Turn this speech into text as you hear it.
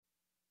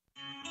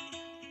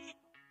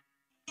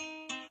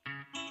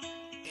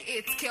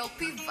It's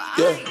Kelpie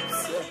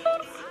Vibes.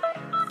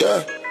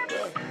 Yeah.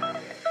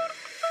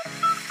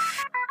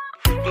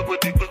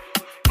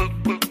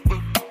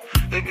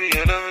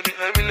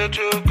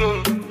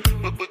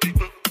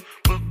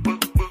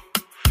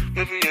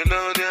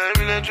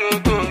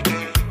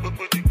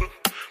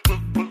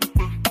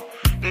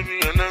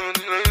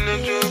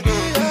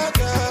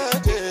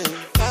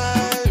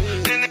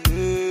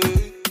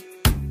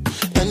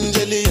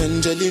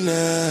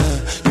 Angelina,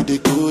 you dey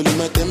cool in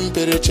my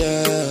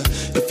temperature.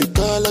 If you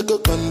call, I go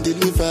come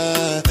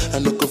deliver. I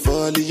no go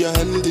fall in your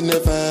hand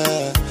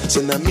never.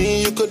 So now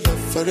me you could love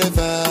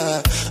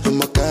forever.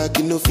 I'm a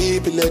cocky no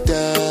feeble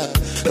letter.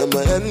 I'm a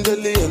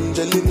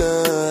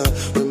Angelina,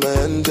 with my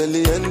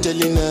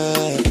Angelina.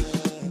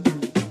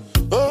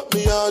 Oh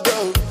me all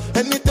down.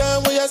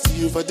 Anytime when I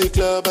see you for the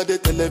club or the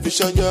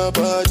television, your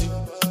body.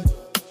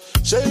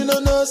 Sure you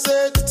know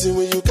say the thing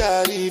when you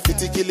carry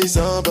 50 kill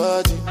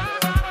somebody.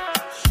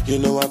 You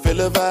know I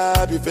feel a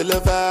vibe, you feel a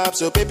vibe,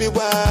 so baby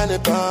whine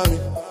about me,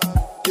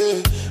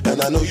 yeah.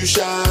 And I know you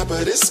shy,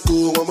 but it's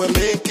cool when we're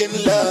making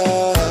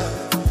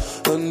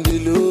love. On the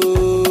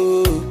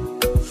low,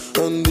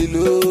 on the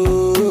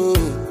low,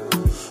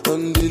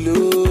 on the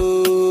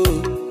low,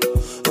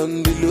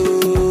 on the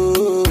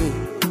low,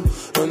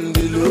 on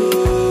the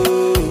low,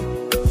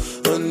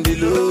 on the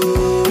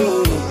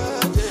low,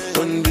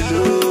 on the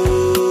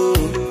low,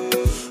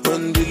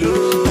 on the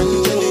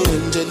low.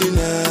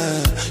 Angelina,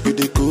 you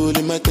dey cool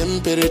in my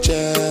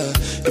temperature.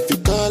 If you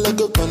call, I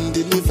go come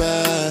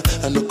deliver.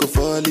 I no go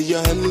fall in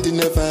your hand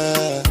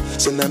never.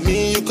 So now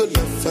me you could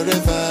love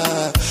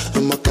forever.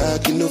 I'm a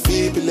cocky no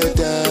feeble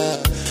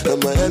letter.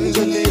 I'm a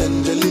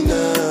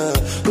Angelina,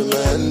 I'm a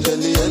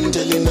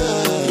Angelina.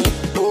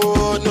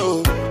 Oh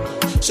no,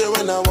 sure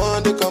when I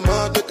want to come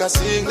out, make I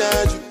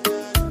signal you.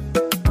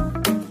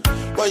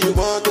 Why you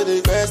want to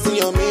request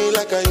on me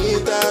like I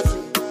interview?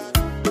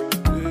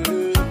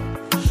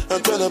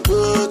 I'm tryna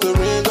put the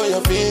ring on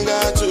your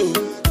finger too.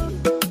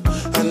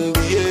 And be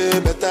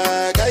a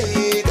better guy,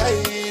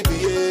 be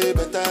a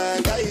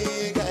better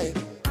guy.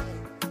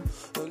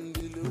 On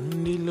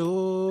the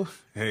low.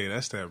 Hey,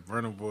 that's that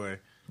Burna Boy.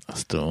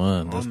 That's the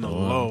one. That's On the the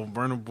low, one.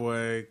 Burna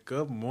Boy.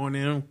 Good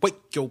morning.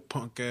 Wake your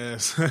punk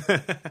ass.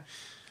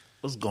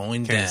 What's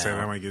going Can't down? say that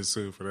I might get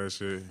sued for that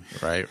shit.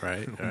 Right.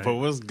 But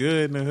what's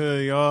good in the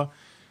hood, y'all?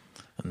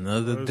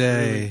 Another That's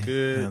day. really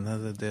good.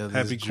 Another day of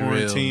Happy this drill,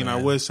 quarantine. I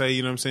man. would say,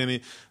 you know what I'm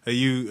saying? Are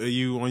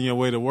you on your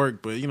way to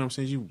work? But you know what I'm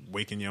saying? You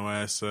waking your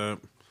ass up,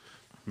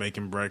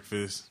 making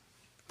breakfast.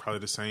 Probably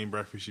the same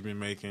breakfast you've been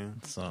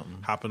making.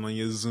 Something. Hopping on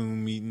your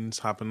Zoom meetings,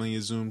 hopping on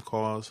your Zoom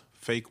calls,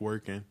 fake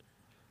working.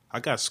 I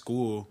got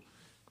school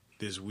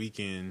this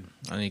weekend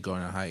I need to go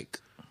on a hike.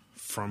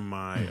 from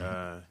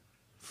my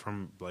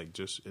from like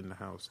just in the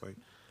house, like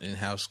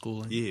In-house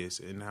schooling. yes,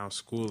 in-house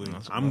schooling.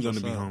 That's I'm gonna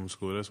what's be up.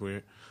 homeschooled. That's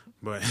weird,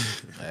 but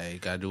Hey, you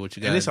gotta do what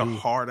you and gotta it's a do.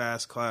 hard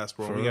ass class,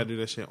 bro. For We real? gotta do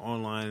that shit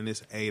online, and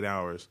it's 8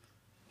 hours.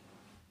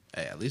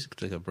 Hey, at least you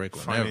can take a break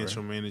whenever.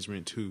 Financial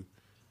management too.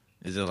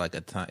 Is it like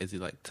a time? Is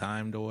it like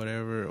timed or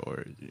whatever?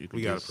 Or you can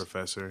We got a just,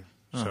 professor,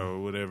 so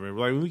whatever.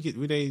 Like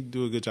they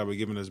do a good job of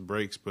giving us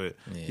breaks, but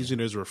Yeah. usually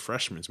there's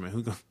refreshments,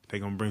 man. They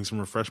gonna bring some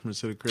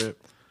refreshments to the crib?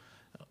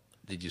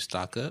 Did you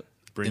stock up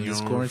Bring in your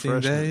this own quarantine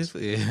days?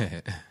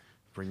 refreshments. Yeah.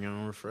 Bring your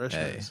own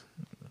refreshments.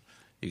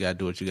 You gotta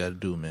do what you gotta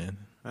do, man.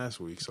 That's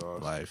weak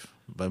sauce. Life,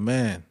 but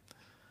man,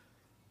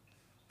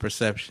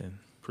 perception.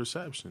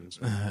 Perceptions.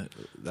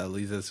 That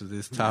leads us to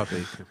this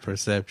topic,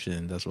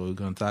 perception. That's what we're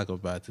going to talk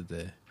about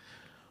today.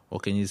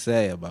 What can you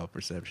say about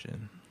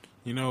perception?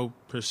 You know,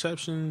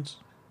 perceptions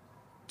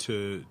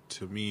to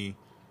me,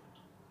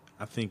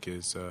 I think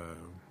is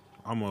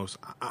almost.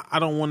 I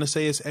don't want to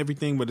say it's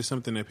everything, but it's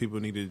something that people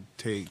need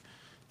to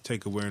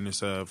take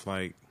awareness of.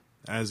 Like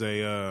as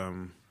a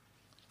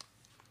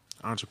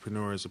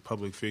entrepreneur, as a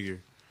public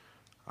figure,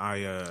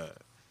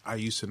 I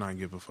used to not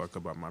give a fuck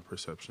about my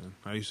perception.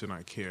 I used to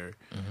not care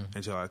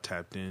until I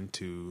tapped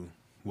into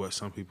what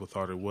some people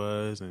thought it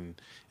was and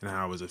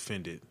how I was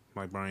offended.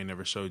 Like Brian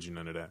never showed you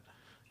none of that.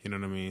 You know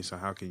what I mean? So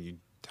how can you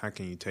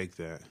take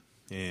that?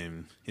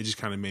 And it just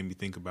kind of made me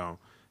think about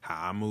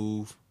how I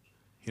move.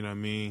 You know what I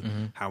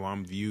mean? How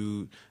I'm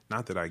viewed.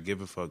 Not that I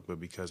give a fuck, but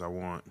because I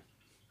want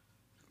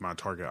my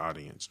target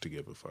audience to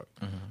give a fuck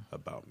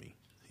about me.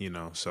 You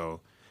know,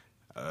 so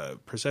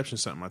perception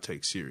is something I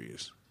take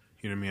serious.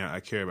 You know what I mean? I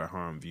care about how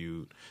I'm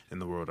viewed in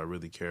the world. I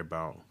really care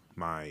about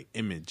my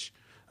image,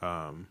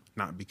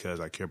 not because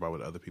I care about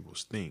what other people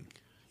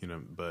think, you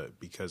know, but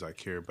because I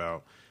care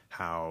about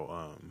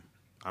how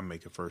I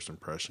make a first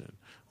impression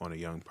on a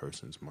young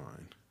person's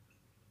mind.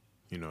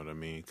 You know what I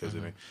mean? Because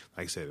like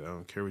I said, I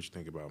don't care what you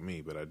think about me,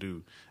 but I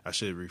do. I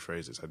should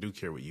rephrase this. I do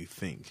care what you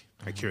think.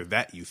 I care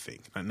that you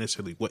think, not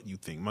necessarily what you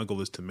think. My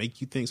goal is to make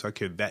you think, so I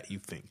care that you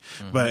think.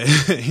 But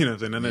you know what I'm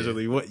saying? Not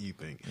necessarily what you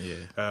think.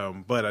 Yeah.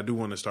 But I do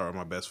want to start with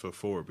my best foot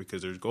forward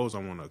because there's goals I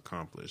want to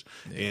accomplish.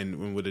 Yeah.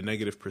 And with a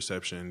negative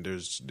perception,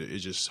 it's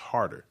just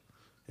harder.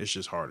 It's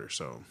just harder.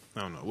 So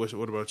I don't know. What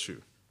about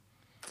you?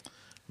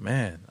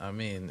 Man, I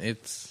mean,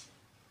 it's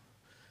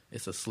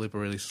it's a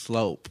slippery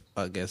slope,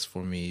 I guess,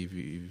 for me if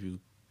you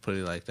put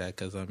it like that.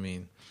 Because I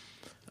mean,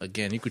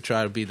 again, you could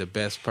try to be the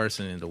best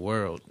person in the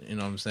world. You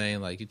know what I'm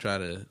saying? Like you try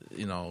to,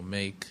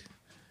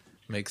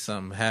 make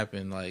something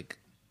happen. Like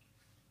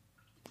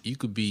you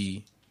could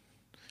be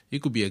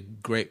a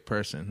great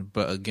person,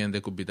 but again,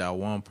 there could be that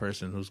one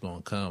person who's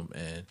gonna come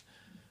and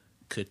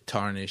could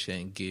tarnish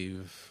and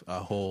give a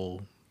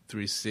whole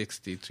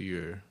 360 to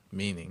your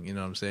meaning. You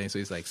know what I'm saying? So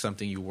it's like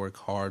something you work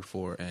hard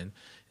for, and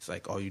it's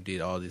like, oh, you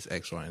did all this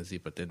X, Y, and Z,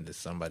 but then there's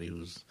somebody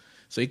who's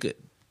so it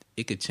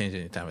could change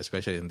anytime,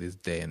 especially in this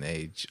day and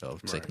age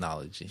of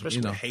technology.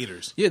 Especially with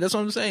haters. Yeah, that's what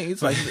I'm saying.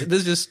 It's like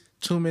there's just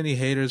too many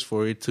haters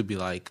for it to be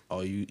like,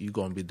 oh, you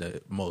gonna be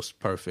the most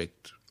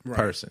perfect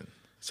person.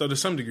 So to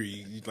some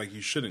degree,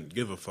 you shouldn't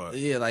give a fuck.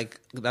 Yeah, like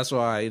that's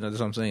why that's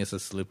what I'm saying. It's a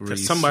slippery slope.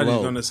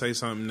 Somebody's gonna say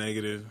something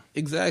negative.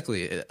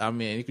 Exactly. I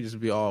mean, you could just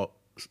be all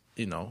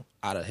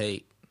out of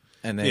hate,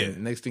 and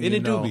then next thing you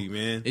know, do be,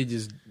 man. It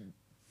just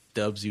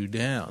dubs you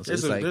down. So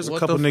there's a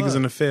couple niggas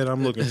in the Fed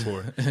I'm looking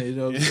for. You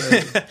know what I'm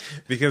saying?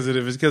 because of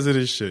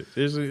this shit.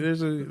 There's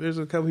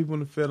a couple people in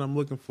the Fed I'm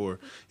looking for.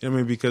 You know what I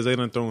mean? Because they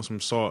done thrown some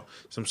salt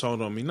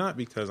on me. Not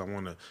because I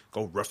want to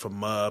go rough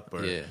them up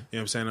or you know what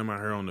I'm saying, I'm out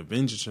here on the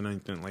vengeance or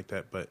anything like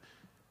that. But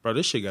bro,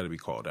 this shit got to be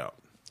called out.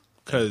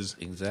 Cause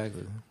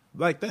exactly,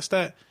 like that's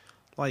that.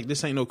 Like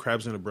this ain't no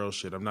crabs in a barrel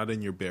shit. I'm not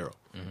in your barrel.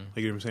 Like,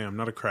 you know what I'm saying? I'm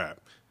not a crab.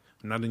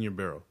 I'm not in your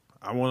barrel.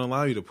 I won't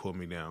allow you to pull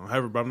me down.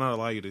 However, but I'm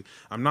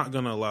not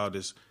going to allow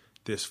this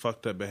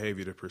fucked up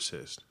behavior to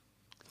persist.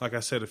 Like I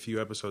said a few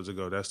episodes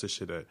ago, that's the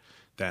shit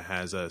that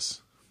has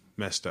us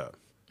messed up.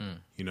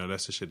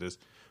 That's the shit that's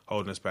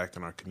holding us back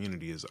in our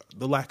community is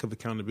the lack of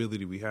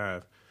accountability we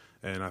have.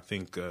 And I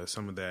think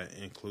some of that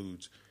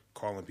includes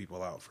calling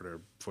people out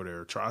for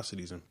their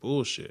atrocities and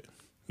bullshit,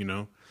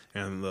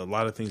 and a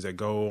lot of things that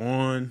go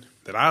on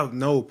that I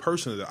know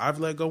personally that I've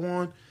let go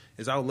on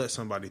is I'll let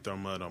somebody throw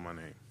mud on my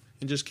name.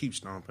 And just keep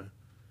stomping,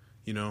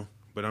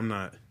 But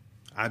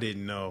I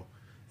didn't know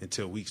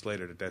until weeks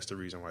later that that's the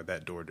reason why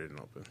that door didn't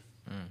open.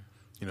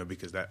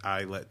 Because that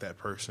I let that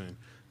person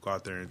go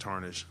out there and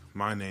tarnish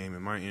my name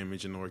and my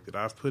image and the work that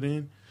I've put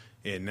in.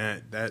 And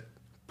that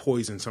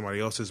poisoned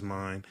somebody else's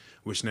mind,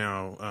 which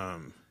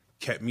now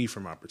kept me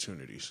from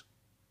opportunities.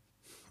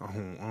 I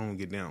don't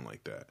get down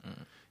like that.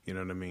 You know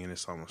what I mean?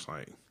 It's almost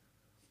like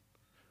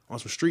on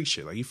some street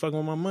shit. Like, you fucking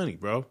with my money,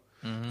 bro.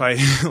 Like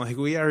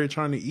we out here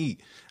trying to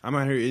eat. I'm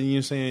out here, and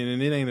you're saying,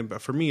 and it ain't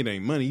about, for me, it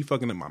ain't money. You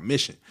fucking up my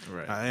mission.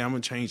 Right. I'm gonna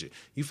change it.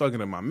 You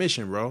fucking up my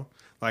mission, bro.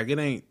 Like, it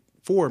ain't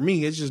for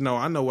me. It's just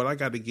I know what I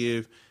got to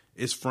give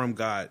is from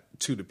God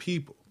to the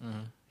people.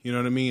 You know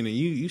what I mean? And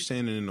you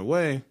standing in the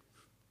way,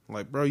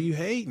 like, bro, you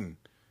hating.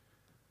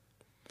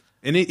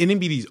 And it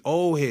be these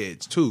old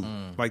heads too.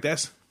 Like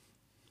that's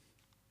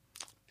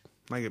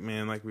like it,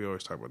 man. Like we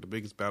always talk about, the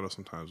biggest battle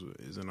sometimes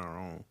is in our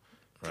own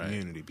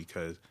community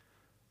because.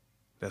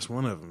 That's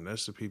one of them.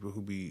 That's the people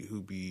who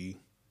be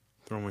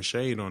throwing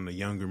shade on the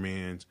younger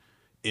man's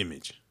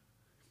image.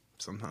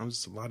 Sometimes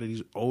it's a lot of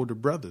these older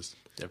brothers.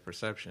 Their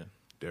perception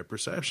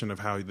of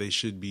how they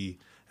should be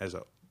as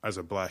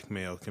a black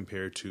male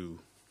compared to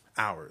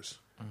ours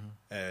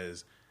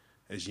as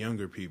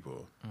younger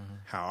people.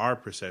 How our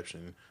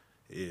perception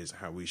is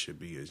how we should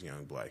be as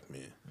young black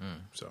men.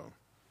 So,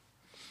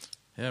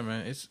 yeah,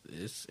 man,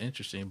 it's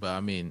interesting. But I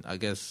mean, I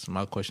guess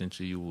my question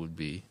to you would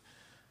be,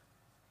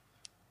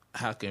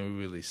 how can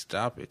we really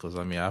stop it? Because,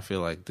 I mean, I feel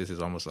like this is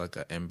almost like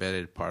an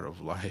embedded part of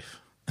life.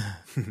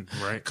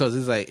 Right. Because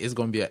it's like, it's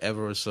going to be an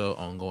ever or so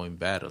ongoing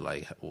battle.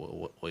 Like,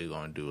 what are you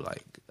going to do?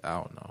 Like, I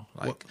don't know.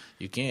 Like,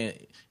 you can't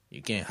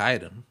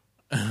hide them.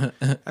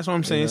 That's what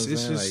I'm saying. It's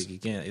just, like, you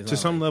can't, to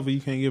some level,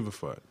 you can't give a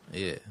fuck.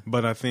 Yeah.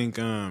 But I think,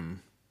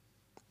 one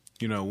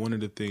of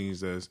the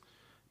things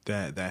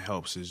that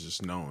helps is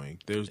just knowing.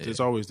 There's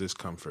always this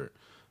comfort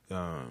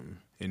in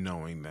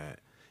knowing that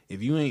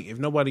if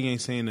nobody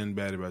ain't saying nothing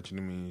bad about you,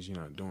 that means you're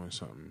not doing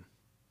something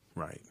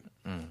right.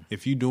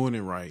 If you're doing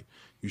it right,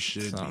 you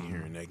should be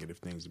hearing negative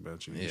things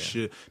about you.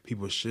 Yeah.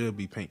 People should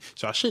be paying.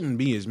 So I shouldn't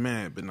be as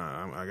mad, but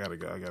I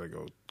gotta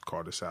go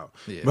call this out.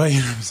 Yeah. But you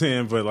know what I'm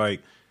saying? But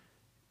like,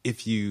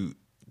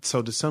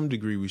 so to some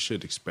degree we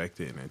should expect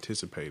it and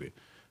anticipate it.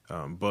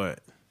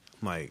 But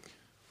like,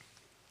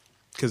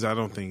 because I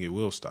don't think it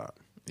will stop.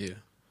 Yeah.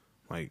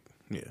 Like,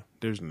 yeah,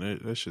 that's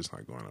just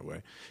not going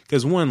away.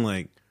 Because one,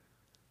 like,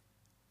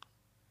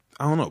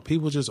 I don't know.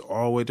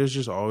 There's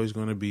just always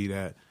going to be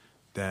that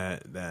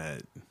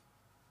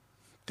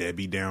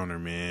Debbie Downer,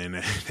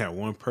 man. That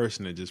one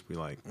person that just be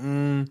like,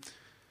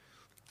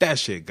 that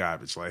shit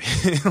garbage. Like,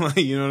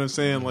 you know what I'm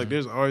saying? Like,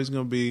 there's always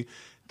going to be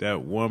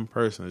that one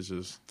person that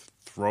just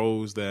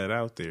throws that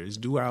out there. It's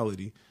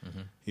duality.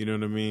 You know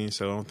what I mean?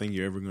 So I don't think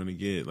you're ever going to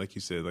get, like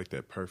you said, like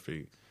that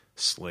perfect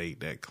slate,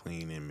 that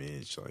clean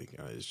image. Like,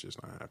 it's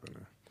just not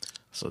happening.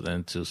 So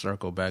then to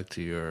circle back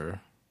to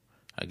your,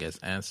 I guess,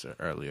 answer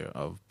earlier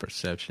of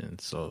perception.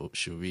 So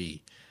should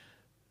we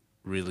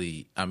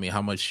really, I mean,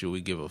 how much should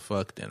we give a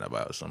fuck then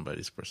about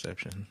somebody's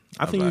perception?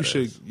 I think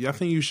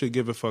you should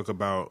give a fuck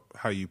about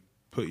how you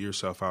put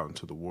yourself out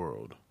into the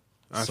world.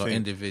 I so think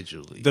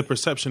individually. the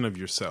perception of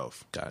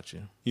yourself. Got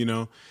you. You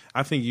know,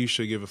 I think you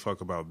should give a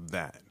fuck about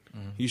that.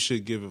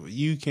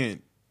 You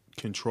can't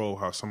control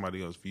how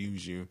somebody else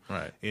views you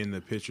Right. in the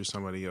picture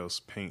somebody else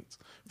paints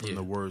from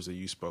the words that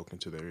you spoke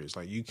into their ears.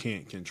 Like, you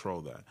can't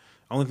control that.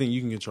 Only thing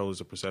you can control is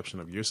the perception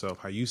of yourself,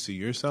 how you see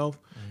yourself,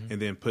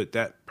 and then put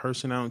that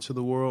person out into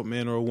the world,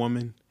 man or a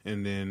woman,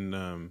 and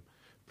then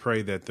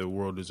pray that the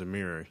world is a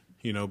mirror,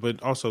 you know.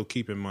 But also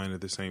keep in mind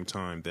at the same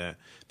time that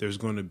there's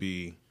going to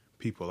be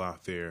people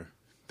out there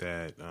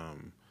that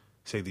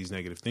say these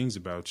negative things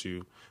about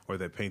you or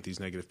that paint these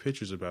negative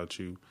pictures about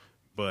you.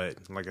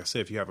 But like I said,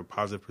 if you have a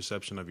positive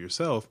perception of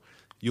yourself,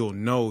 you'll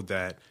know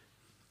that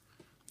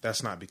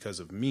that's not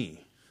because of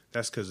me.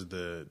 That's because of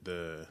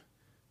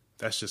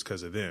that's just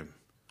because of them.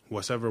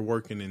 What's ever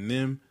working in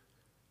them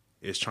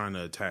is trying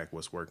to attack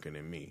what's working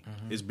in me.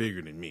 It's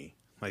bigger than me.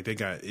 Like, they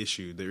got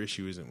issue. Their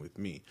issue isn't with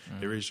me.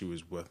 Their issue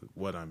is with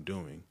what I'm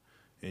doing.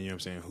 And you know what I'm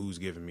saying? Who's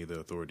giving me the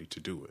authority to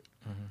do it?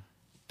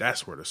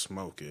 That's where the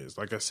smoke is.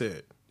 Like I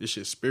said, this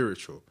shit's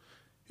spiritual.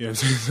 You know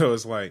what I'm saying? So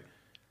it's like,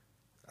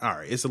 all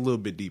right, it's a little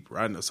bit deeper.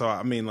 I know. So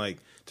I mean, like,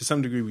 to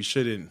some degree, we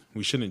shouldn't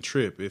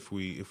trip if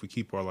we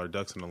keep all our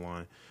ducks in the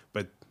line,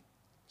 but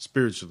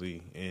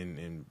spiritually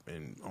and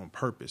on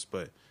purpose.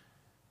 But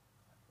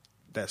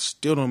that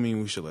still don't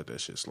mean we should let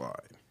that shit slide.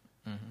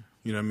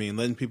 You know what I mean?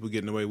 Letting people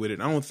get away with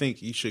it. I don't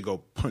think you should go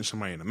punch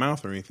somebody in the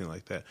mouth or anything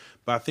like that.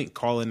 But I think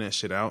calling that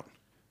shit out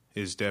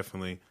is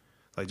definitely,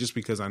 like, just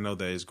because I know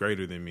that it's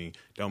greater than me,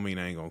 don't mean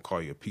I ain't gonna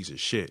call you a piece of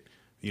shit.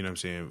 You know what I'm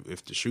saying?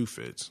 If the shoe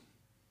fits.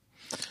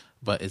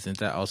 But isn't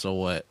that also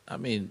what, I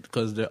mean,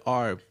 because there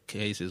are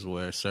cases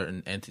where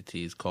certain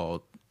entities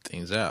call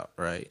things out,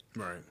 right?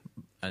 Right.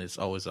 And it's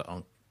always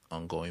an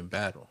ongoing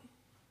battle.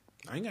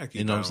 I ain't got to keep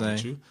You know what I'm battling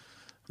with saying? you.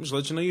 I'm just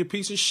letting you know you're a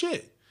piece of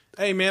shit.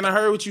 Hey, man, I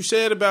heard what you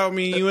said about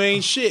me. You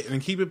ain't shit. And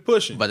keep it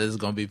pushing. But there's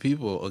going to be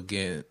people,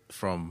 again,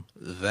 from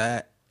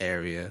that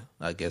area,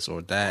 I guess,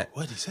 or that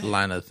What is that?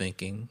 line of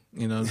thinking,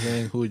 you know what I'm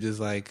saying, who are just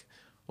like,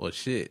 well,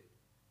 shit,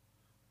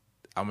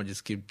 I'm going to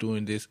just keep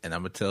doing this, and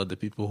I'm going to tell the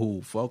people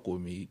who fuck with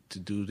me to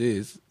do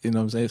this. You know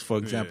what I'm saying? For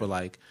example,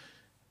 like,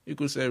 you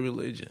could say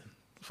religion,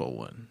 for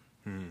one,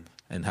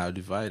 and how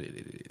divided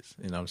it is.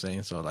 You know what I'm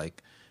saying? So,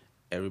 like,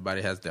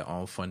 everybody has their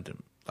own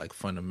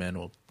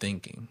fundamental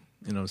thinking.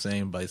 You know what I'm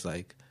saying? But it's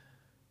like,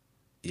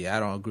 yeah,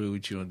 I don't agree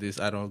with you on this.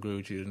 I don't agree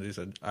with you on this.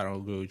 I don't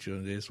agree with you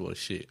on this. Well,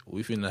 shit,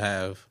 we finna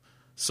have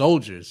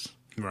soldiers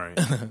Right.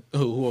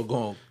 who are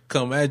going to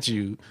come at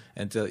you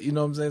and tell, you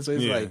know what I'm saying? So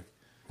it's like,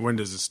 when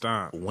does it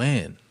stop?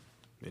 when?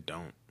 It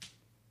don't.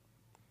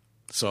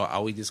 So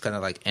are we just kind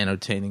of like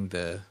entertaining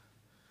the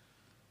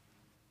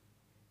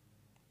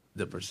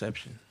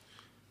perception?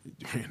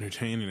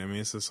 Entertaining. I mean,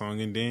 it's a song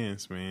and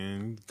dance,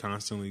 man.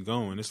 Constantly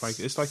going. It's like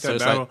So that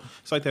it's battle. like-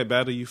 It's like that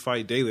battle you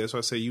fight daily. That's why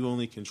I say you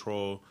only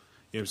control.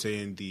 You know what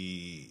I'm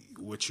saying?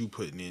 What you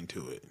putting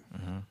into it.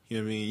 You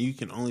know what I mean? You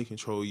can only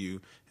control you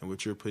and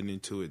what you're putting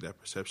into it. That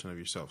perception of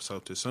yourself. So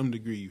to some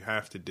degree, you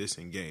have to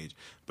disengage,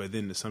 but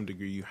then to some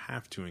degree, you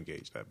have to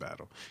engage that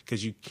battle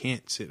because you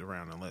can't sit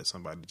around and let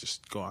somebody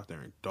just go out there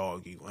and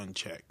dog you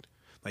unchecked.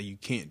 Like, you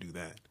can't do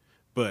that,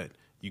 but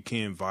you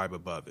can vibe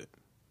above it.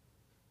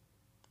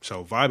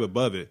 So vibe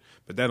above it,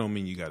 but that don't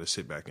mean you got to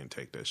sit back and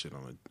take that shit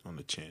on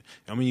the chin.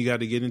 I mean, you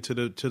got to get into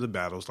the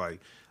battles, like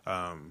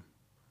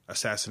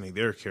assassinate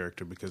their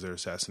character because they're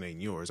assassinating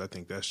yours. I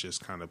think that's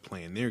just kind of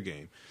playing their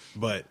game.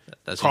 But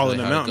That's calling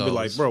usually them how out it and be goes.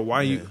 like, bro,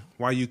 why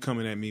Yeah. you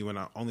coming at me when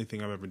the only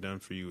thing I've ever done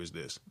for you is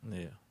this?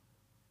 Yeah.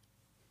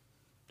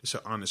 It's an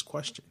honest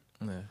question.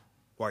 Yeah.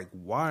 Like,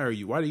 why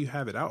do you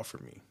have it out for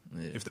me?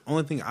 Yeah. If the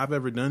only thing I've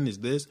ever done is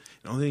this, and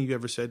the only thing you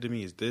ever said to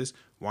me is this,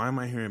 why am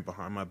I hearing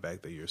behind my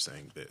back that you're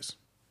saying this?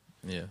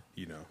 Yeah.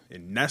 You know,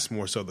 and that's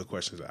more so the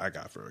questions that I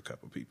got for a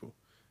couple people.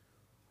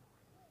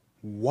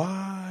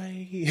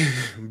 Why,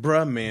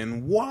 bruh,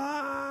 man,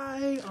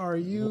 why are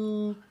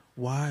you?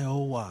 Why,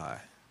 oh,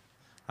 why?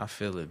 I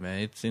feel it, man.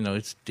 It's, you know,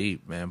 it's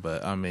deep, man.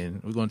 But, I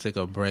mean, we're going to take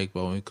a break,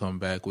 but when we come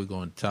back, we're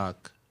going to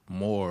talk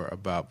more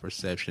about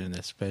perception,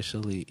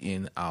 especially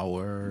in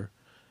our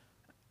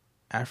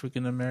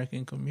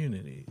African-American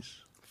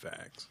communities.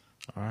 Facts.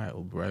 All right,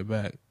 we'll be right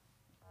back.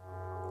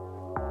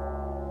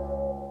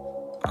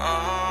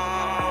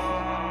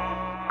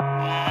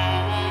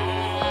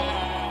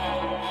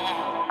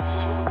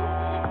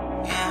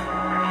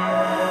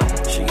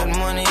 She got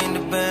money in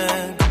the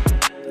bank,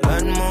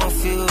 lot more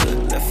fuel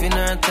left in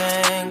her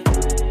tank.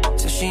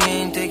 So she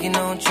ain't taking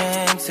no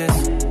chances.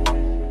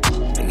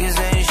 Niggas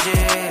ain't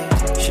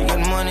shit. She got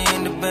money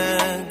in the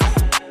bank,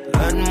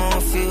 lot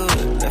more fuel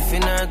left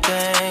in her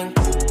tank.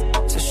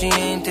 So she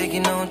ain't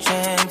taking no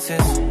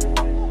chances.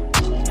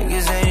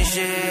 Niggas ain't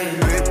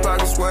shit. Big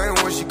pockets swaying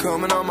when she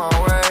coming on my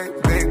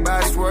way. Big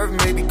body swerving,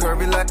 maybe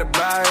curvy like the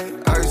bite.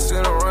 Ice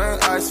in the rain,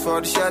 ice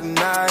for the shot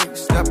night.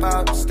 Step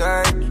out the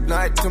stage,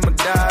 night to my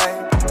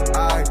die.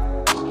 I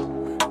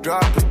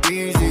drop it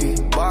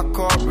easy. Walk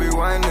up,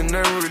 rewind and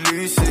then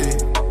release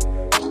it.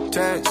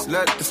 tense,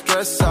 let the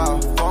stress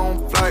out.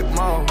 Phone flight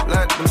mode,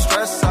 let them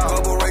stress out.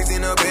 Couple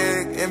raising a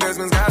big,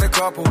 investments got a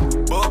couple.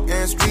 Book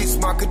and street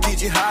smart could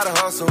teach you how to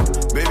hustle.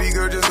 Baby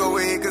girl, just go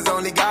ahead, cause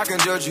only God can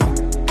judge you.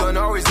 Gonna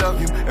always love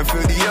you, and for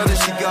the other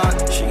she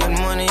got. She got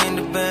money in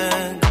the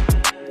bank,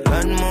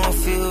 lot more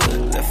fuel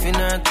left in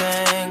her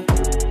tank.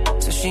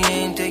 So she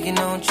ain't taking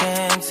no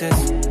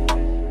chances.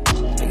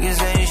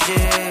 Niggas ain't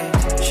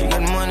shit. She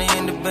got money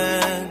in the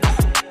bank,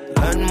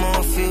 lot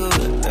more fuel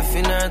left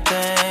in her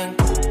tank.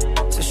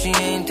 So she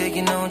ain't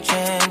taking no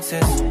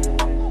chances.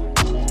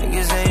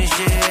 Niggas ain't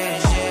shit.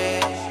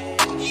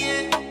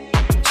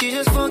 She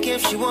just fuck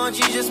if she want,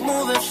 she just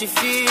move if she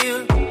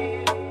feel.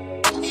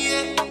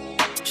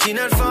 She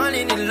not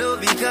falling in love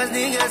because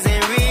niggas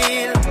ain't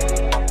real.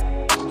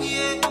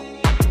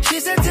 She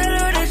said tell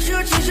her the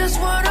truth, she just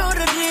want all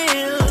the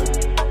deal.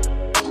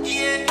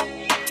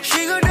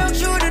 She go down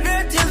through the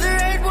dirt till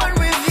there ain't one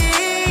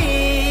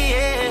reveal.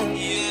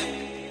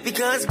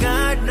 Because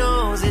God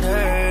knows it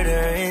hurt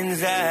her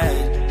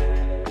inside.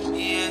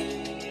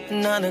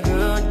 Not a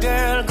good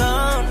girl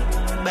gone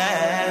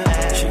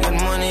bad. She got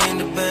money in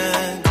the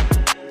bank,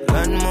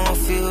 lot more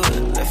fuel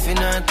left in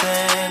her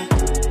tank.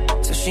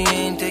 So she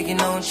ain't taking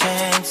no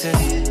chances.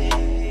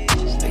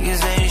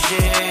 Niggas ain't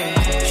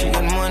shit. She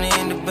got money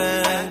in the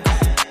bank,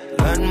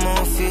 lot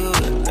more fuel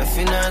left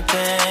in her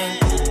tank.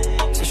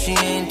 So she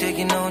ain't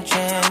taking no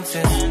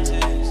chances.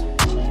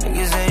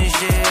 Niggas ain't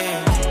shit.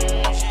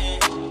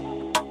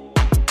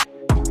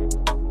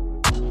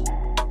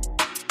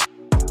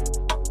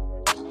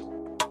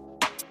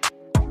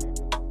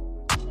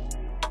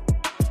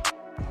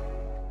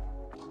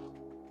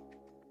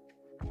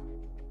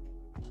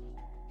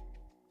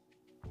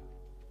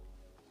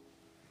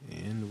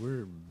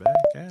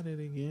 At it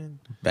again.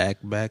 Back.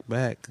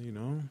 You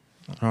know.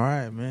 All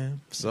right,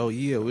 man. So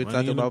yeah, we're Money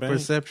talking in the about bank.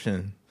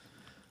 perception.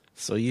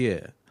 So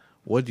yeah,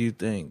 what do you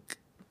think?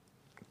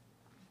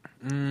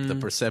 The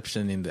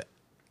perception in the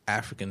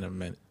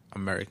African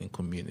American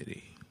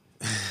community.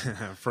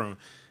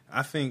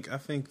 I think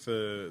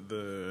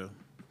the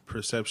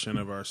perception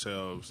of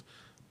ourselves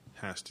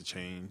has to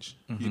change.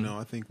 You know,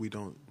 I think we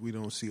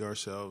don't see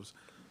ourselves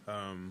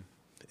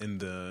in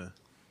the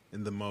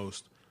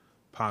most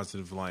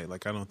positive light.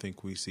 Like, I don't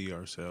think we see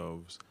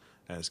ourselves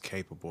as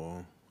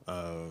capable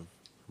of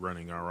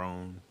running our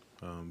own,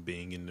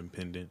 being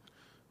independent,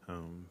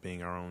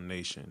 being our own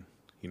nation.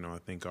 You know, I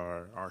think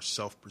our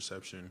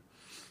self-perception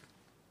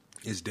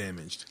is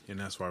damaged, and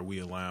that's why we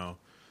allow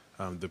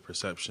the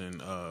perception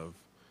of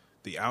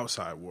the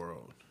outside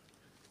world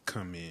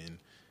come in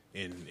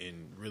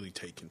and really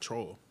take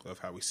control of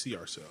how we see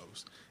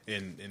ourselves.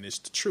 And it's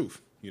the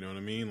truth. You know what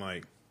I mean?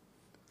 Like,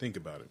 think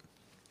about it.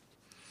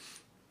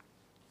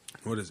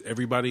 What does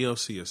everybody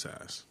else see us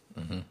as?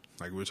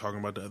 Like we were talking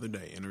about the other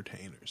day,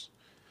 entertainers,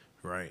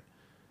 right?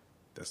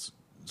 That's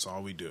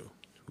all we do.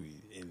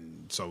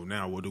 And so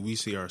now, what do we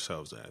see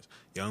ourselves as?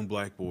 Young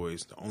black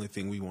boys. The only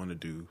thing we want to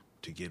do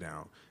to get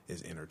out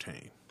is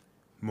entertain.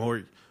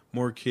 More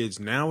kids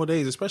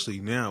nowadays, especially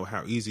now,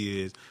 how easy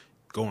it is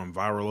going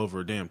viral over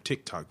a damn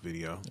TikTok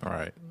video. All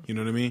right, you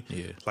know what I mean?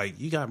 Yeah. Like,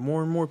 you got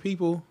more and more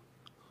people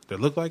that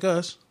look like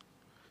us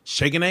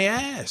shaking their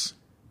ass.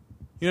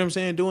 You know what I'm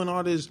saying? Doing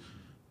all this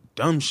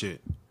dumb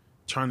shit,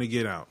 trying to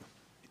get out,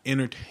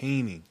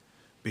 entertaining,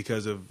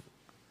 because of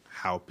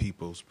how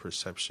people's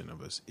perception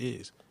of us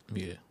is.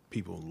 Yeah,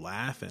 people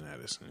laughing at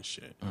us and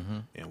shit,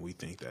 and we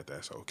think that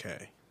that's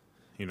okay.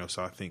 You know,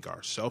 so I think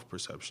our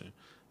self-perception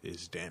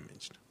is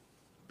damaged,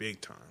 big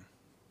time.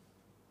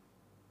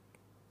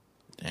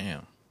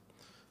 Damn,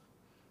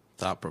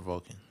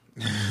 thought-provoking.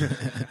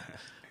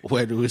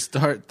 Where do we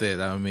start then?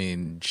 I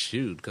mean,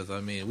 shoot, because I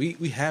mean,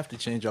 we have to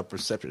change our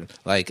perception.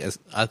 Like, as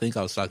I think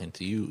I was talking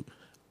to you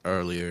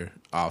earlier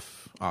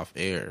off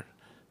air,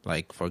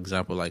 like, for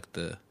example, like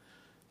the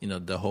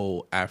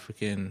whole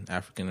African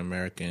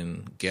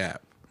American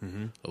gap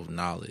of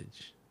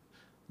knowledge,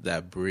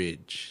 that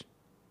bridge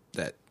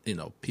that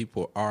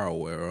people are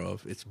aware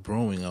of. It's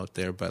brewing out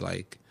there, but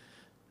like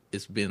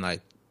it's been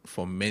like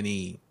for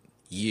many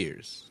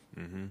years.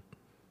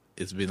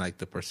 It's been like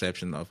the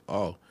perception of,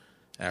 oh,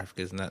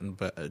 Africa is nothing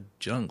but a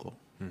jungle.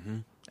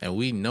 And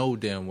we know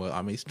damn well,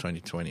 I mean, it's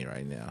 2020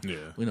 right now.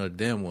 Yeah. We know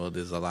damn well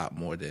there's a lot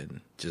more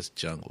than just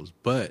jungles.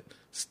 But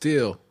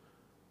still,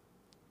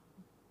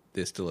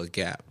 there's still a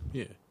gap.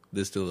 Yeah.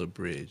 There's still a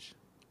bridge.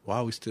 Why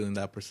are we still in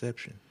that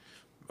perception?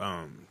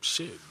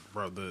 Shit,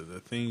 bro. The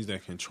things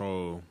that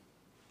control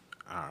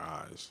our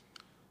eyes,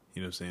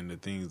 you know what I'm saying? The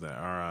things that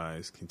our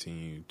eyes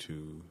continue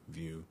to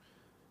view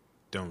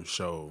don't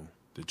show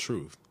the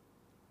truth.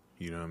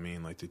 You know what I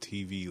mean? Like the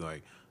TV,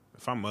 like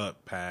if I'm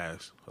up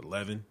past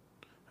 11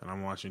 and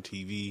I'm watching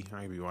TV,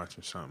 I could be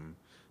watching some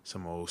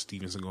old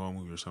Steven Seagal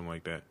movie or something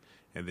like that.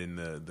 And then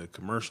the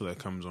commercial that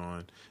comes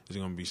on is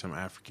going to be some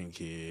African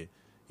kid,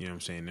 you know what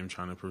I'm saying? Them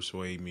trying to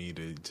persuade me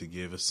to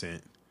give a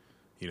cent.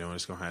 You know,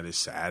 it's going to have this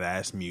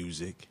sad-ass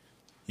music,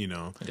 you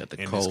know. I got the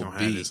and cold it's gonna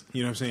beat. have this,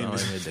 you know what I'm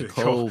saying? The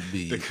cold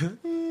beat.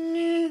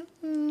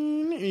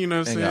 You know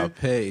what I'm saying? Got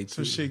paid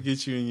Some too. shit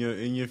gets you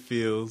in your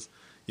feels.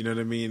 You know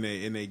what I mean?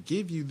 And they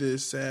give you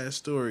this sad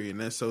story,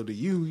 and that's so to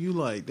you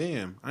like,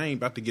 damn, I ain't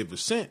about to give a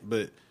cent,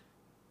 but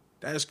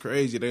that's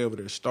crazy. They over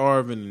there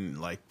starving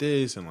and like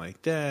this and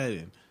like that,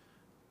 and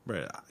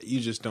bro, you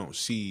just don't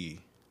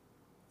see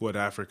what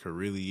Africa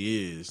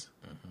really is.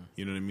 Mm-hmm.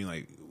 You know what I mean?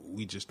 Like,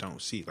 we just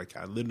don't see. Like,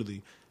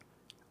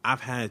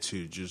 I've had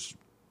to just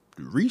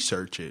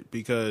research it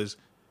because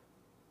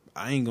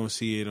I ain't gonna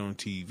see it on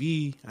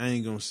TV. I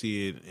ain't gonna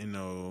see it,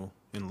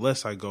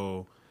 unless I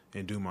go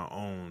and do my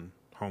own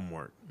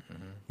homework.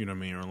 Mm-hmm. You know what I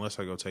mean? Or unless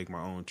I go take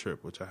my own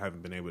trip, which I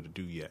haven't been able to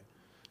do yet.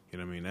 You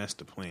know what I mean? That's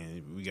the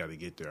plan. We got to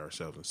get there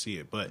ourselves and see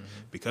it. But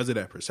because of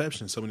that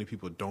perception, so many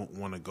people don't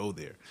want to go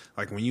there.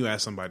 Like when you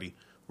ask somebody,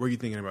 where are you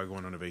thinking about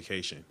going on a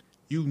vacation?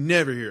 You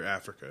never hear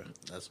Africa.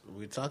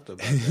 We talked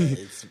about that.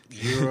 It's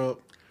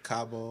Europe,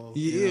 Cabo.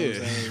 Yeah.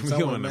 We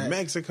going to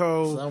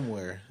Mexico.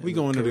 Somewhere. We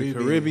going to the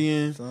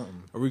Caribbean.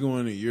 Something. Or we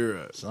going to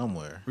Europe.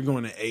 Somewhere. We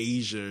going to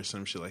Asia or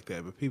some shit like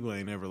that. But people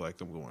ain't never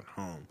like, I'm going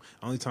home.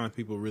 Only time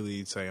people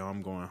really say, oh,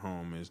 I'm going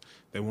home is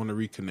they want to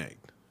reconnect.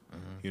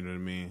 You know what I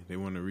mean? They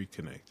want to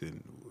reconnect,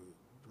 and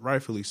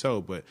rightfully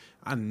so. But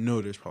I know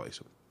there's probably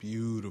some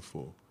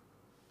beautiful,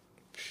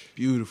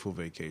 beautiful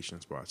vacation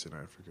spots in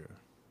Africa.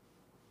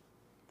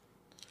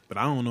 But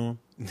I don't know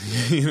them.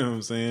 You know what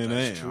I'm saying?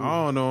 That's true.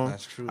 I don't know them.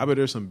 That's true. I bet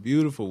there's some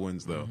beautiful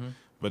ones, though.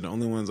 But the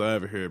only ones I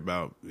ever hear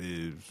about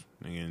is,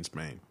 in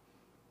Spain.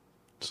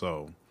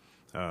 So,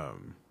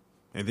 and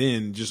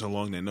then just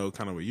along that note,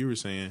 kind of what you were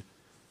saying,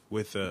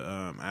 with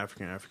the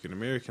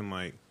African-American,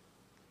 like,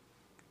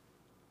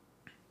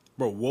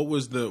 bro, what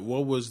was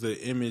the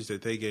image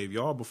that they gave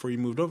y'all before you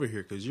moved over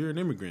here? Because you're an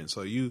immigrant,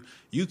 so you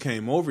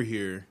came over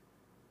here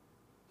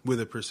with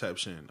a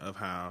perception of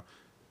how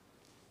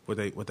what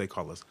they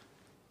call us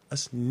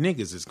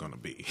niggas is gonna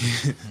be.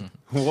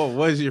 What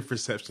was your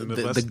perception of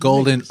us? The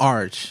golden niggas?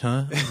 arch,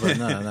 huh? But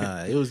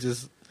nah. It was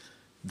just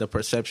the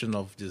perception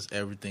of just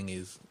everything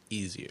is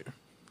easier.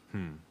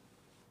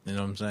 You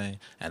know what I'm saying?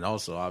 And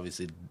also,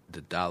 obviously,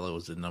 the dollar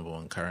was the number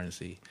one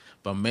currency.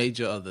 But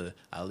major of the,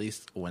 at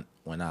least when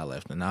I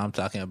left, and now I'm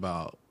talking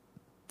about,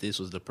 this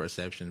was the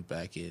perception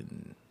back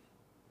in,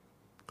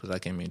 because I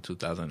came in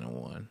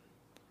 2001.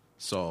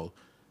 So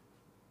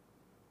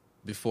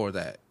before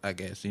that, I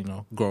guess,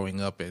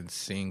 growing up and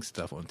seeing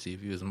stuff on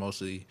TV, it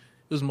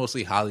was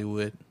mostly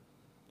Hollywood,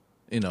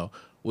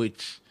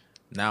 which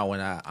now when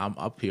I'm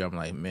up here, I'm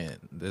like, man,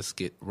 this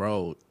Skid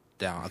Row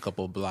down a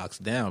couple blocks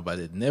down, but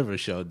it never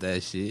showed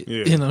that shit.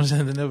 Yeah. You know what I'm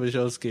saying? They never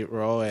showed Skid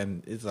Row,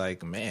 and it's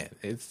like, man,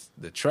 it's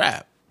the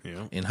trap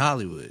in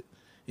Hollywood.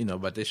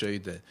 But they show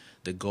you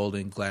the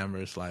golden,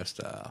 glamorous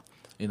lifestyle.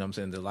 You know what I'm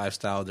saying? The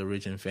lifestyle of the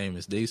rich and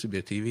famous. There used to be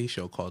a TV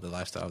show called The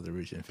Lifestyle of the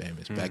Rich and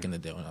Famous back in the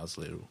day when I was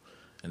little.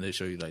 And they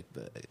show you like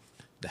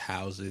the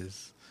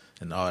houses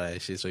and all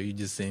that shit. So you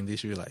just seeing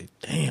this, you're like,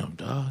 damn,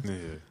 dog.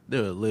 Yeah.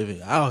 They're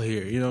living out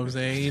here. You know what I'm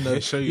saying?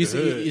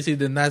 You see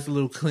the nice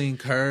little clean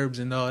curbs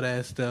and all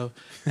that stuff.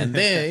 And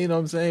then, you know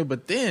what I'm saying?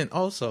 But then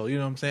also, you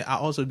know what I'm saying? I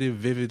also did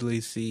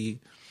vividly see,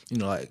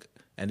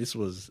 and this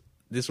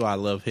is why I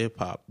love hip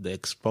hop. The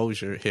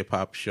exposure hip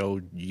hop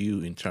showed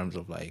you in terms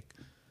of like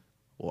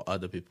what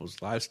other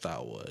people's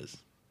lifestyle was.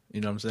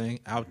 You know what I'm saying?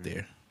 Out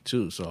there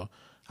too. So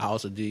I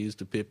also did used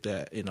to pip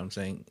that, you know what I'm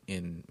saying,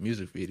 in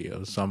music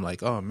videos. So I'm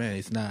like, oh man,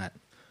 it's not.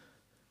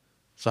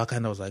 So I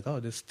kind of was like,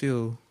 oh, there's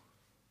still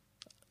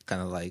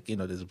kind of like,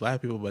 there's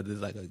black people, but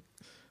there's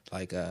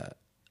like a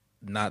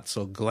not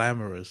so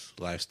glamorous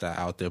lifestyle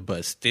out there.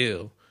 But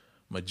still,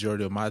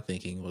 majority of my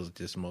thinking was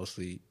just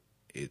mostly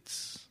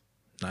it's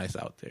nice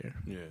out there.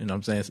 Yeah. You know what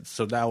I'm saying?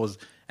 So that was,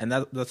 and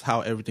that's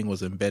how everything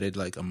was embedded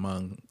like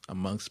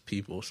amongst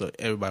people. So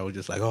everybody was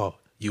just like, oh,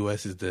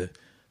 U.S. is the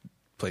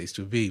place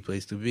to be.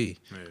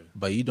 Yeah.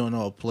 But you don't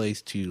know a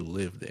place to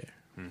live there.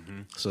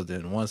 Mm-hmm. So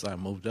then once I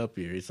moved up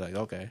here, it's like,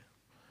 okay,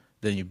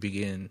 then you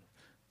begin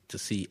to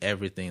see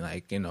everything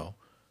like,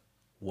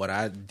 what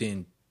I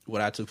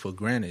took for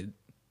granted,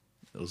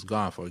 it was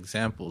gone. For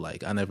example,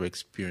 like I never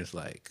experienced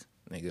like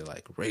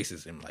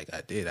racism like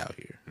I did out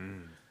here.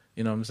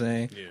 You know what I'm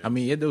saying? Yeah. I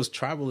mean, there was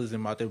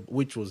tribalism out there,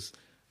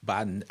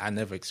 but I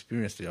never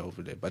experienced it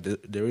over there.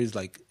 But there is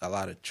like a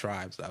lot of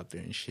tribes out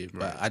there and shit.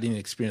 But I didn't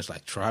experience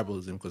like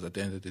tribalism because at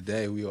the end of the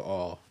day, we were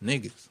all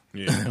niggas.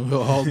 Yeah. We were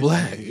all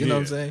black. You know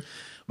what I'm saying?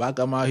 But I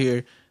come out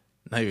here,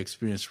 now you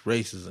experience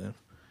racism.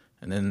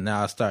 And then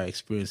now I start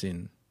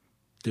experiencing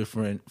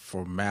different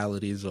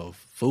formalities of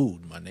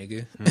food, my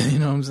nigga. You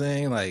know what I'm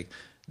saying? Like,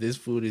 this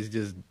food is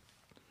just,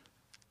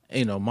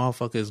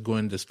 motherfuckers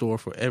going to the store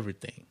for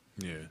everything.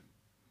 Yeah.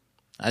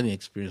 I didn't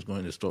experience going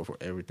to the store for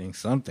everything.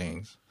 Some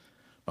things.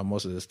 But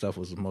most of the stuff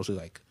was mostly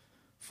like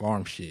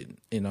farm shit,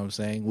 you know what I'm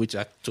saying? Which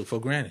I took for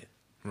granted.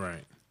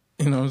 Right.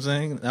 You know what I'm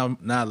saying?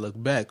 Now I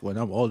look back, when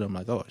I'm older, I'm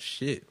like, oh,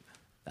 shit.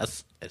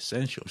 That's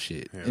essential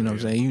shit. Yeah, you know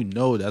what I'm saying?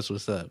 That's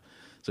what's up.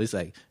 So it's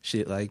like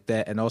shit like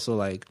that. And also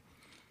like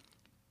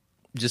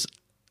just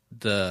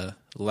the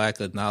lack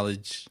of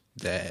knowledge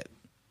that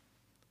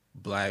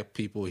black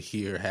people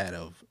here had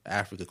of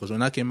Africa. Because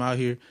when I came out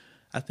here,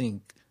 I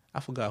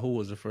forgot who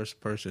was the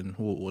first person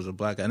who was a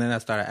black guy. And then I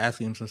started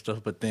asking him some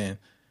stuff, but then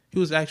He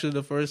was actually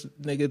the first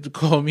nigga to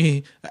call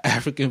me an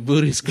African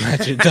booty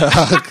scratcher,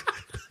 dog.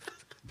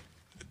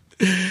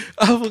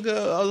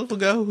 I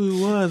forgot who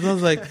he was. I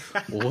was like,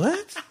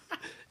 what?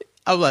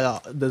 I'm like,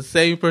 oh, the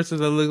same person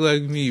that look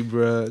like me,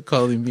 bro,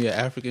 calling me an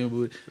African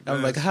booty.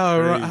 I'm like, how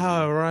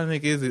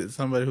ironic is it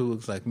somebody who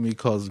looks like me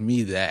calls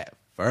me that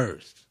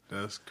first?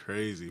 That's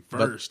crazy.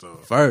 First.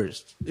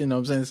 You know what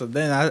I'm saying? So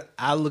then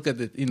I look at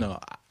the,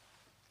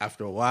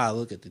 after a while, I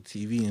look at the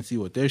TV and see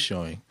what they're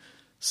showing.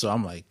 So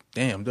I'm like,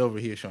 damn, they're over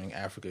here showing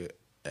Africa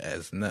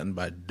as nothing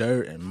but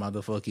dirt and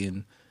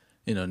motherfucking,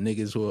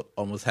 niggas who are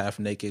almost half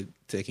naked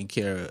taking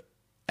care of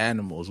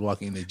animals,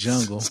 walking in the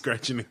jungle.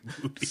 Scratching the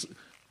booty.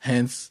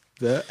 Hence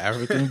the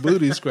African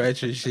booty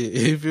scratcher shit.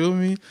 You feel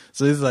me?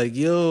 So it's like,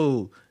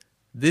 yo,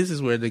 this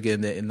is where they're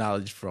getting that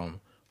knowledge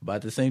from. But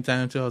at the same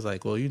time, too, I was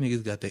like, well, you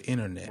niggas got the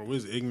internet. Well,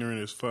 we're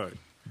ignorant as fuck.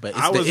 But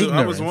it's the ignorance.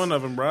 I was one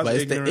of them, bro. But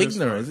it's the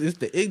ignorance. It's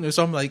the ignorance.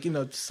 So I'm like,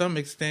 to some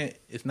extent,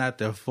 it's not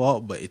their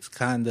fault, but it's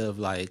kind of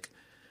like,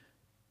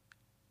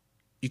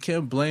 you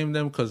can't blame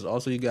them because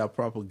also you got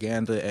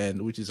propaganda,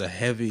 which is a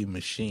heavy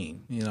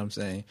machine. You know what I'm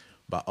saying?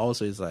 But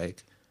also it's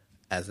like,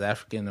 as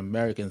African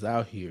Americans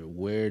out here,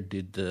 where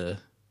did the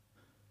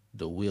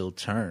wheel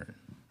turn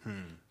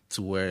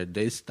to where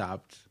they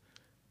stopped,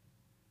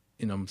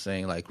 you know what I'm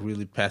saying, like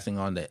really passing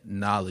on that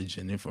knowledge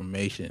and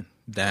information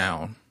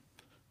down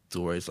to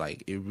where it's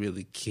like it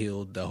really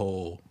killed the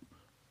whole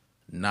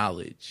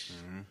knowledge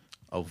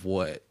of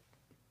what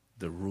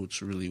the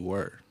roots really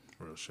were.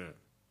 Real shit.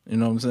 You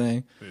know what I'm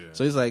saying? Yeah.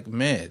 So it's like,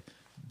 man,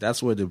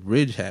 that's where the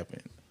bridge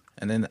happened.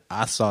 And then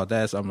I saw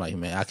that, so I'm like,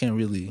 man, I can't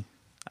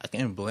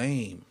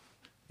blame.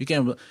 You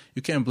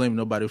can't blame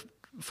nobody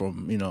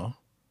from,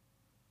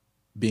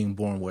 being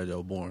born where they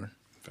were born.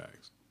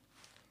 Facts.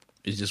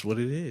 It's just what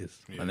it is.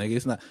 Yeah. My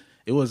nigga,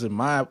 it wasn't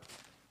my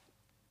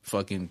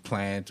fucking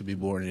plan to be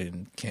born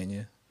in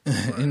Kenya.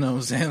 Right. You know what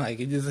I'm saying? Like,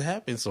 it just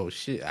happened. So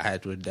shit, I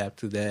had to adapt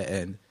to that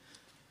and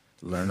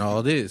learn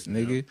all this,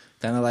 nigga. Yep.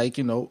 Kind of like,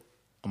 a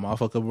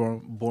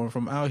motherfucker born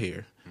from out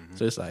here. Mm-hmm.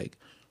 So it's like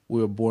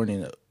we were born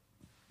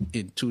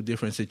in two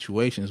different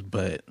situations,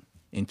 but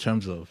in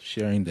terms of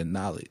sharing the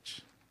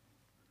knowledge,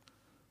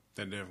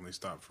 that definitely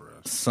stopped for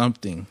us.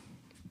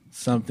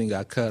 Something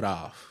got cut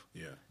off.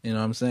 Yeah. You know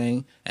what I'm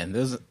saying? And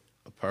there's a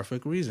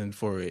perfect reason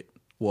for it.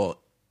 Well,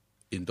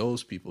 in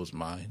those people's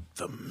mind.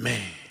 The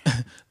man.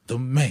 The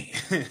man.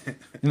 You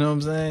know what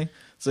I'm saying?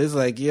 So it's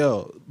like,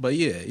 yo, but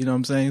yeah, you know what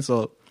I'm saying?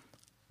 So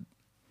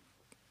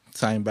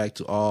tying back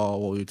to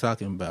all what we were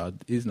talking about,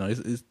 it's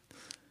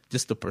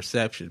just the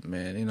perception,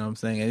 man. You know what I'm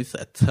saying? And it's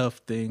a tough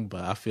thing,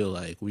 but I feel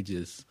like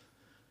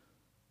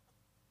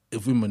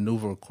if we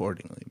maneuver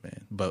accordingly,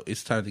 man. But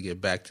it's time to get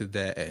back to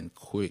that and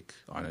quick,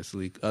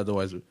 honestly.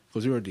 Otherwise,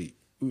 because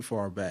we're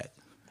far back.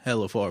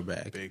 Hella far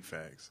back. Big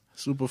facts.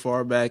 Super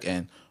far back,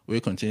 and we're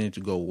continuing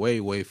to go way,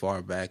 way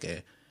far back,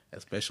 and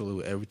especially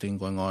with everything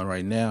going on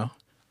right now,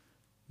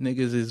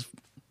 niggas is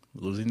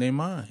losing their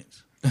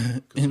minds.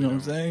 You know what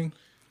I'm saying?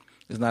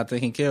 It's not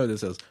taking care of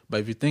themselves.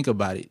 But if you think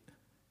about it,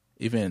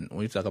 even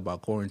when you talk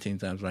about quarantine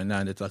times right now,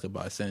 and they talk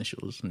about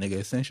essentials, nigga,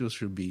 essentials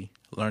should be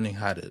learning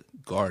how to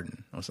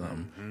garden or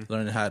something,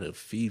 learning how to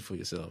feed for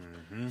yourself,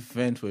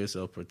 fend for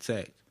yourself,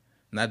 protect,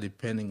 not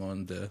depending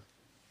on the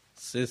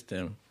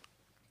system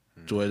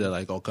to where they're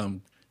like, oh,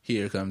 come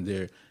here, come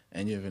there,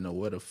 and you don't even know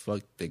where the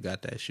fuck they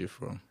got that shit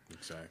from.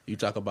 Exactly. You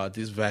talk about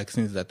these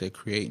vaccines that they're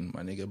creating,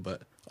 my nigga,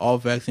 but all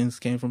vaccines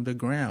came from the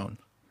ground.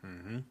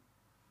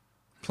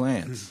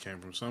 Plants. Came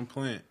from some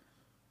plant.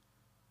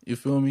 You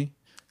feel me?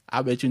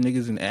 I bet you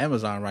niggas in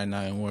Amazon right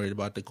now ain't worried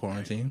about the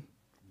quarantine.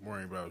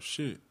 Worried about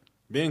shit.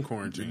 Been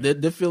quarantined.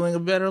 They're feeling a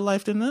better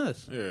life than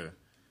us. Yeah.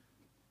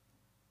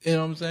 You know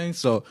what I'm saying?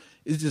 So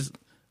it's just,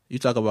 you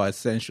talk about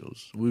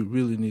essentials. We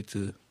really need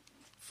to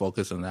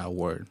focus on that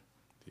word.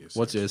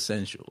 What's your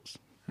essentials?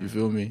 You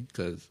feel me?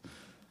 Because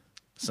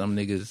some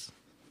niggas,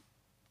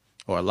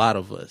 or a lot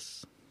of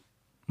us,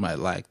 might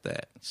like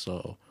that.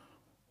 So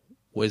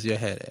where's your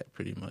head at,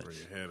 pretty much? Where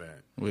your head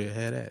at? Where your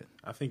head at?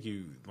 I think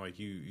you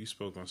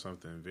spoke on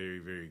something very,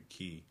 very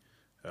key.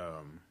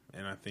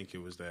 And I think it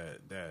was that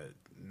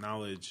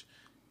knowledge.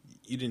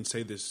 You didn't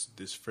say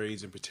this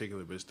phrase in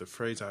particular, but it's the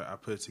phrase I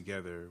put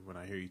together when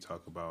I hear you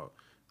talk about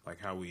like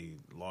how we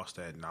lost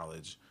that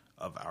knowledge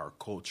of our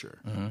culture.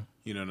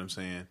 You know what I'm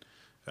saying?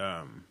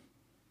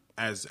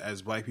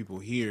 As black people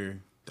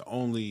here, the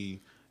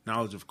only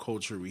knowledge of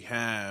culture we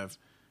have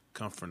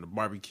come from the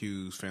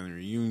barbecues, family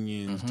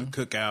reunions, the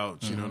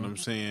cookouts. You know what I'm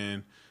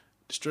saying?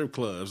 The strip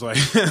clubs, like,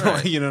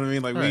 right. You know what I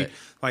mean? Like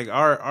right.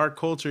 Our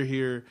culture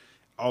here,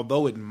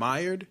 although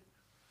admired,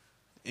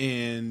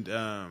 and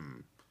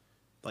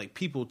like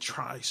people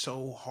try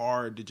so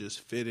hard to just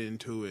fit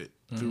into it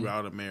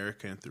throughout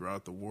America and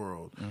throughout the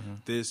world.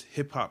 This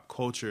hip hop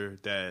culture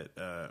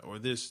or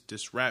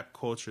this rap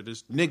culture,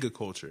 this nigga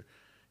culture,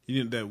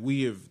 that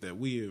we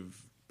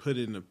have put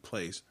into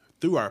place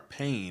through our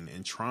pain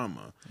and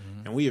trauma,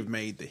 and we have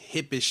made the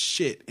hippest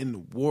shit in the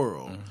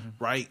world,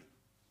 right?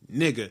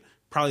 Nigga,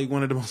 probably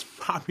one of the most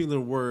popular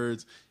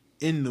words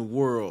in the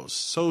world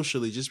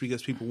socially just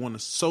because people want to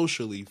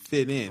socially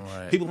fit in.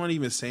 Right. People aren't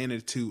even saying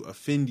it to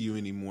offend you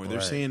anymore. They're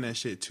Right. saying that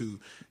shit to,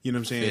 you know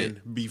what I'm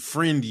saying,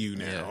 befriend you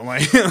now.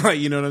 Yeah. Like,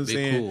 you know what I'm Be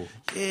saying? cool.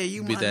 Yeah,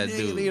 you Be my that nigga,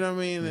 dude. you know what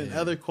I mean? And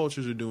other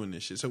cultures are doing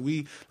this shit. So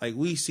we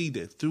see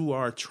that through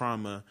our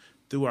trauma,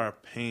 through our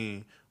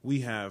pain,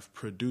 we have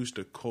produced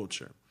a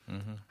culture.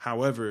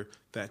 However,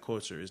 that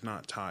culture is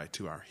not tied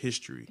to our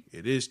history.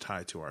 It is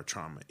tied to our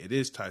trauma. It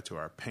is tied to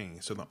our pain.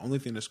 So the only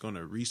thing that's going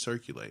to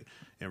recirculate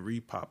and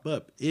re-pop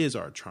up is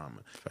our trauma,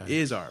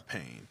 is our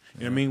pain. You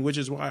know what I mean? Which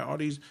is why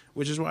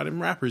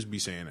them rappers be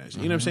saying that.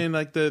 You know what I'm saying?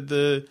 Like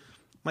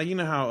like, you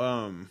know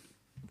how,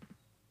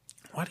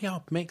 why do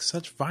y'all make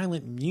such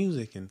violent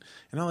music and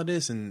all of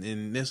this? And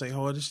it's like,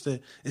 oh, it's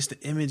the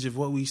image of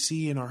what we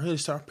see in our hood.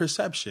 It's our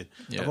perception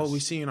of what we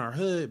see in our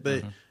hood.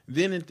 But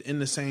then in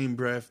the same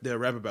breath, they'll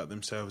rap about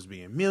themselves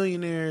being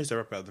millionaires. They'll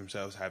rap about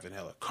themselves having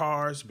hella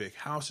cars, big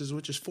houses,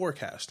 which is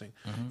forecasting.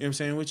 You know what I'm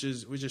saying? Which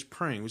is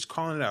praying, which is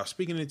calling it out,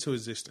 speaking it into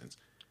existence.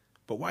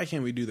 But why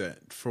can't we do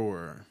that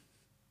for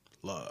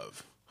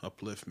love,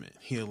 upliftment,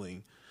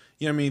 healing?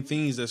 You know what I mean?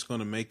 Things that's going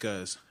to make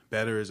us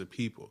better as a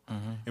people.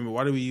 And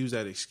why do we use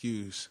that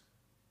excuse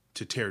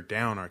to tear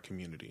down our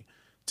community,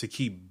 to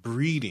keep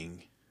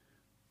breeding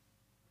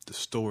the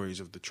stories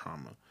of the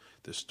trauma,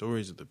 the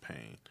stories of the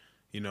pain,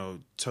 you know,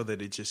 so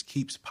that it just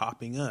keeps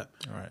popping up.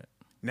 Right.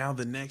 Now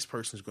the next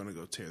person's going to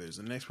go tear theirs.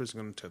 The next person's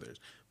going to tear theirs.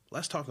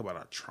 Let's talk about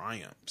our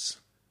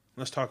triumphs.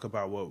 Let's talk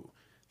about what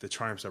the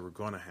triumphs that we're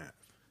going to have.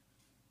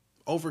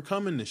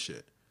 Overcoming this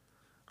shit.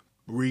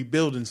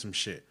 Rebuilding some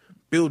shit.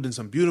 Building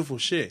some beautiful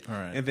shit.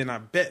 Right. And then I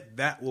bet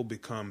that will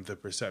become the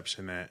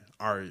perception that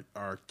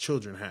our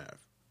children have.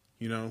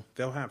 You know,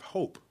 they'll have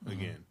hope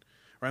again.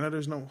 Right now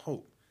there's no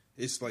hope.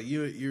 It's like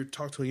you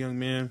talk to a young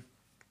man,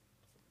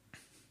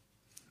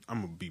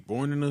 I'm going to be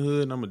born in the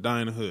hood and I'm going to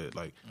die in the hood.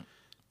 Like,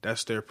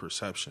 that's their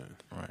perception.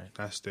 Right.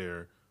 That's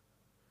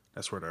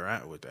where they're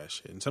at with that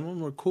shit. And some of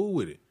them are cool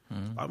with it. A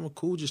lot of them are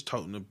cool just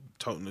toting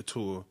the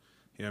tool,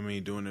 you know what I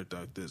mean, doing their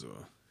thug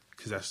dizzle.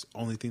 Because that's the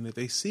only thing that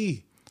they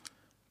see.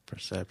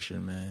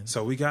 Perception, man.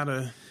 So we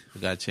gotta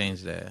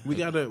change that.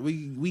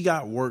 we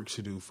got work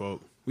to do,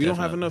 folk. We don't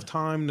have enough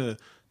time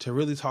to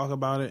really talk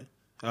about it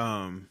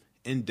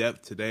in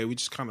depth today. We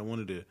just kind of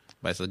wanted to.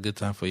 But it's a good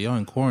time for y'all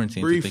in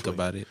quarantine Briefly. to think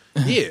about it.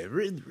 Yeah,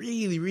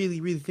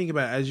 really think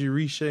about it as you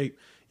reshape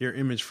your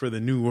image for the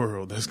new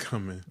world that's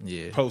coming.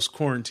 Yeah.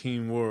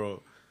 Post-quarantine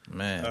world.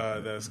 Man,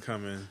 That's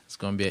coming. it's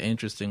going to be an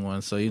interesting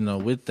one. So, you know,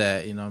 with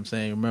that, you know what I'm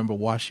saying? Remember,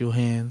 wash your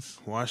hands,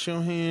 Wash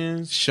your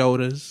hands,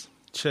 shoulders,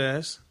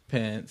 chest,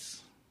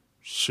 pants,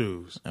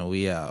 shoes. and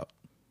we out.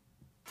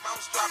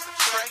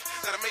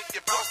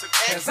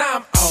 Cause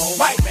I'm on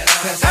white man.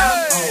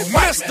 Hey,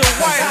 Mr.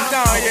 White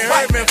down, you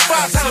heard me?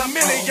 Fox a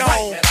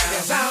million.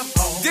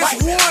 This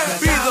would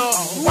be the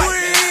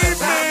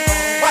remix.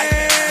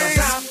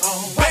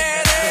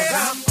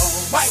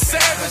 Badass,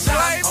 savage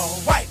life.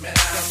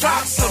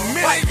 Fox a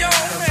million,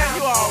 man.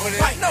 You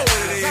already know what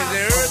it is.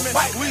 You heard me?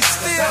 We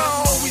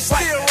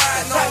still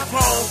riding on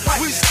chrome.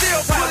 We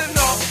still putting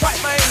up.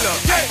 Man, look,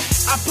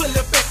 I pull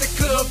up at the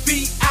club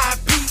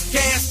VIP,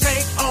 gas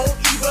tank on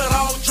E, but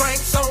all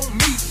drinks on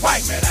me.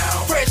 White man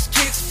out. Fresh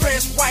kicks,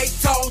 fresh white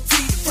tall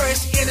tee,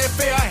 fresh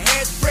NFL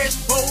hat, fresh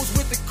bows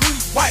with the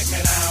crease. White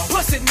man out.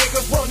 Pussy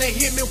niggas wanna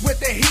hit me with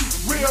the heat.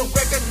 Real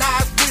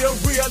recognize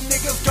real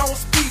niggas gon'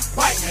 speak.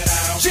 White man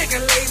out.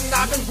 Chicken laden,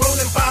 I've been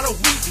rolling by the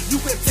week. You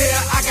can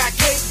tell I got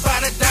cake by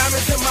the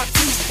diamonds in my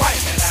teeth. White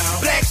man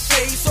out. Black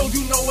shade, so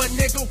you know a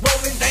nigga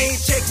rolling. They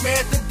ain't check me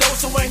at the door,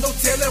 so ain't no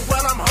telling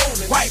what I'm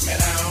holding. White man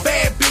out.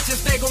 Bad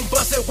bitches, they gon'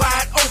 bust it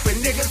wide open.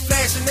 Niggas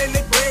flashing in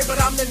the bread, but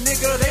I'm the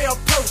nigga they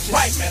approaching.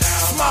 White man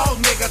out. Small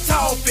nigga,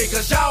 tall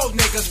figures, y'all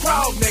niggas,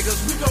 crowd niggas.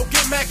 We gon'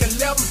 get Mac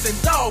 11s and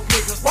dog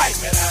niggas. White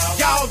man out.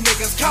 Y'all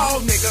niggas,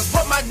 call niggas,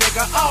 but my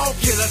nigga all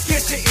killers.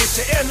 Get your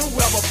issue and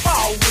whoever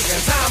fall with.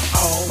 Cause I'm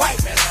on white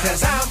man out.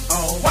 Cause I'm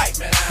on white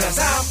man out. Cause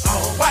I'm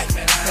on white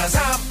man out. Cause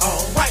I'm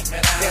on white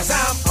man out. Cause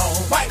I'm on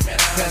white man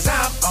out. Cause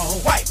I'm on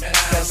white man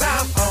out. Cause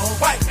I'm on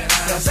white man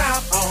out. Cause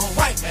I'm on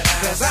white man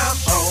out. Cause I'm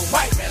on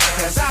white man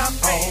out. Cause I'm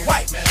on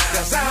white man out.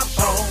 Cause I'm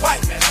on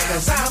white man out.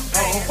 Cause I'm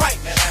on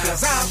white man out.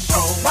 Cause I'm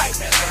on white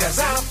man out. Cause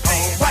I'm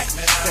on white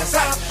man out. Cause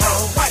I'm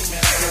on white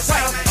man out. Cause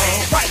I'm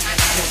on white man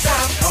out. Cause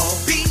I'm on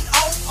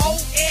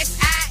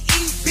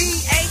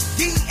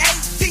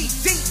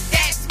BOOSIEBADATT.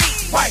 That's me.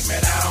 White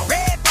man out.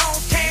 Red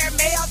bones,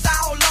 caramels,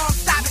 all on,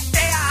 stop and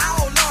stare,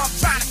 all on,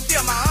 trying to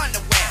steal my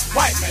underwear.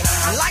 White man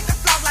out. I like to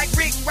flow like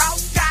Rick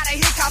Ross, got a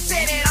hit called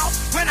Set It Off.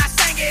 When I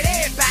sang it,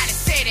 everybody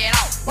set it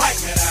off. White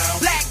man out.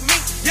 Black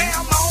meat, yeah,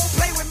 I'm on,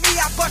 play with me,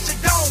 I bust your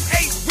dome.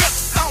 8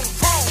 whips on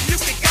chrome, you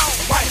can go.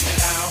 White man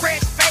out.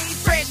 Fresh fade,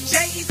 fresh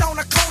J's on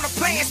the corner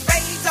playing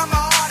spades. I'm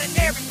an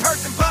ordinary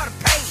person, but a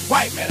pain.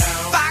 White man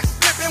out. Fox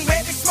flipping,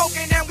 wet and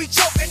smoking, and we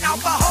choking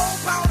off a whole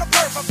pound of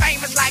purple,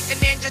 famous like the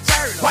Ninja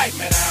Turtle. White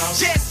man out.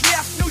 Just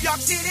left New York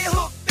City,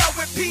 hooked up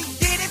with P.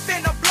 Diddy,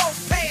 finna